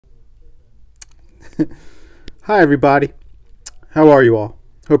Hi, everybody. How are you all?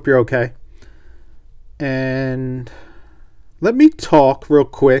 Hope you're okay. And let me talk real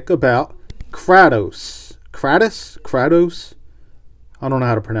quick about Kratos. Kratos? I don't know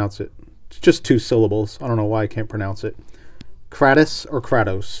how to pronounce it. It's just two syllables. I don't know why I can't pronounce it. Kratos or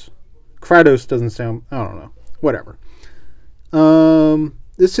Kratos? Kratos doesn't sound, I don't know. Whatever.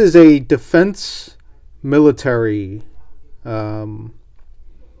 This is a defense military and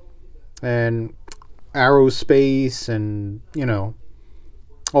aerospace and,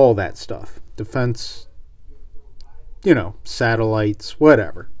 all that stuff. Defense, satellites,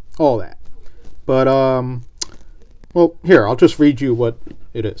 whatever. All that. But, well, here, I'll just read you what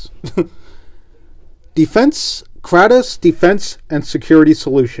it is. Kratos Defense and Security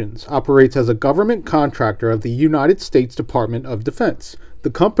Solutions operates as a government contractor of the United States Department of Defense.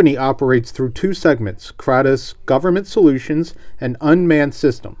 The company operates through two segments, Kratos Government Solutions and Unmanned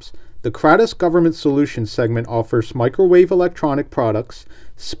Systems. The Kratos Government Solutions segment offers microwave electronic products,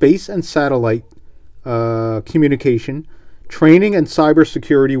 space and satellite communication, training and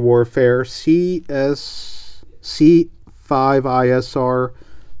cybersecurity warfare, C5ISR,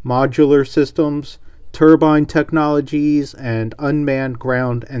 modular systems, turbine technologies, and unmanned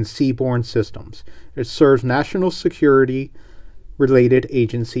ground and seaborne systems. It serves national security related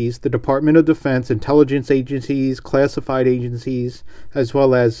agencies, the Department of Defense, intelligence agencies, classified agencies, as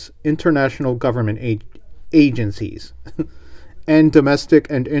well as international government agencies, and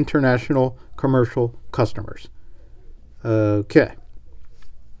domestic and international commercial customers. Okay.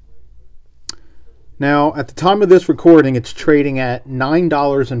 Now, at the time of this recording, it's trading at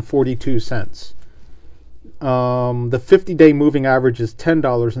 $9.42. The 50-day moving average is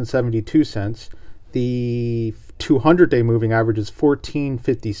 $10.72. The 200-day moving average is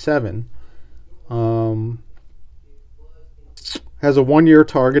 $14.57. Has a one-year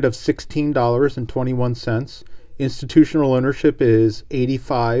target of $16.21. Institutional ownership is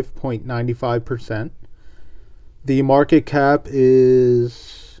 85.95%. The market cap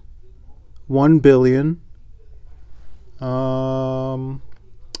is $1 billion. And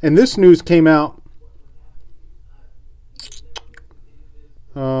this news came out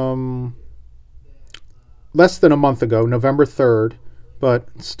less than a month ago, November 3rd, but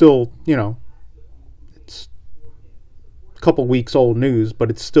still, it's a couple weeks old news, but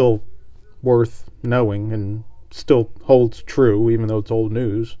it's still worth knowing and still holds true, even though it's old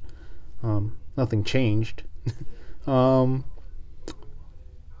news. Nothing changed. But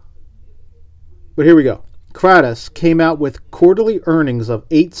here we go. Kratos came out with quarterly earnings of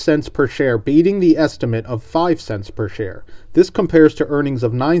 8 cents per share, beating the estimate of 5 cents per share. This compares to earnings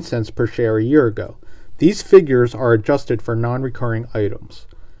of 9 cents per share a year ago. These figures are adjusted for non-recurring items.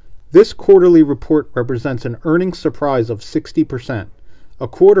 This quarterly report represents an earnings surprise of 60%. A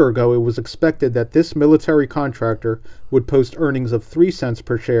quarter ago, it was expected that this military contractor would post earnings of 3 cents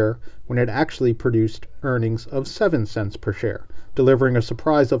per share when it actually produced earnings of 7 cents per share, delivering a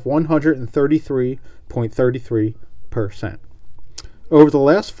surprise of 133.33%. Over the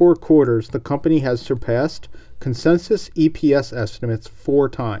last 4 quarters, the company has surpassed consensus EPS estimates 4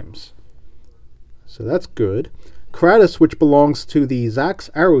 times. So that's good. Kratos, which belongs to the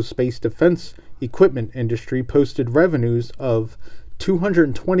Zax aerospace defense equipment industry, posted revenues of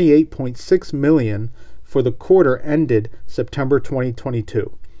 $228.6 million for the quarter ended September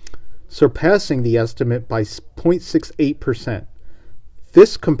 2022, surpassing the estimate by 0.68%.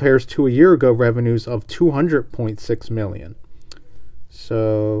 This compares to a year ago revenues of $200.6 million.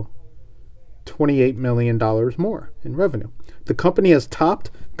 So $28 million more in revenue. The company has topped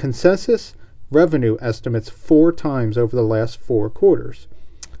consensus revenue estimates 4 times over the last 4 quarters.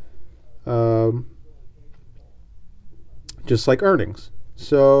 Just like earnings.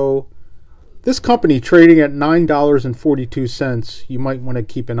 So this company trading at $9.42, you might want to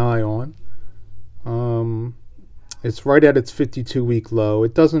keep an eye on. It's right at its 52-week low.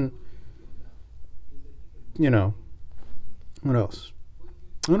 It doesn't, what else?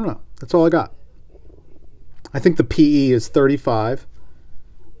 I don't know. That's all I got. I think the PE is 35.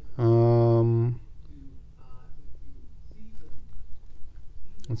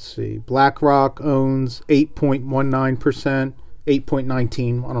 Let's see. BlackRock owns 8.19%,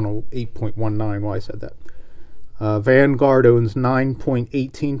 8.19. I don't know 8.19 why I said that. Vanguard owns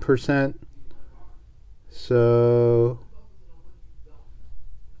 9.18%. So,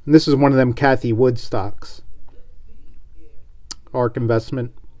 and this is one of them Kathy Wood stocks. ARK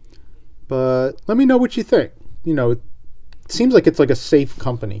Investment. But let me know what you think. It seems like it's like a safe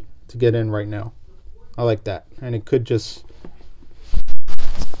company to get in right now. I like that. And it could just,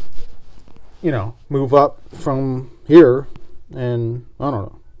 move up from here. And I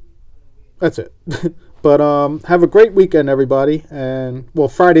don't know. That's it. But have a great weekend, everybody. And, well,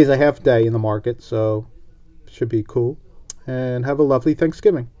 Friday's a half day in the market, so should be cool. And have a lovely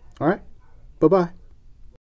Thanksgiving. All right? Bye-bye.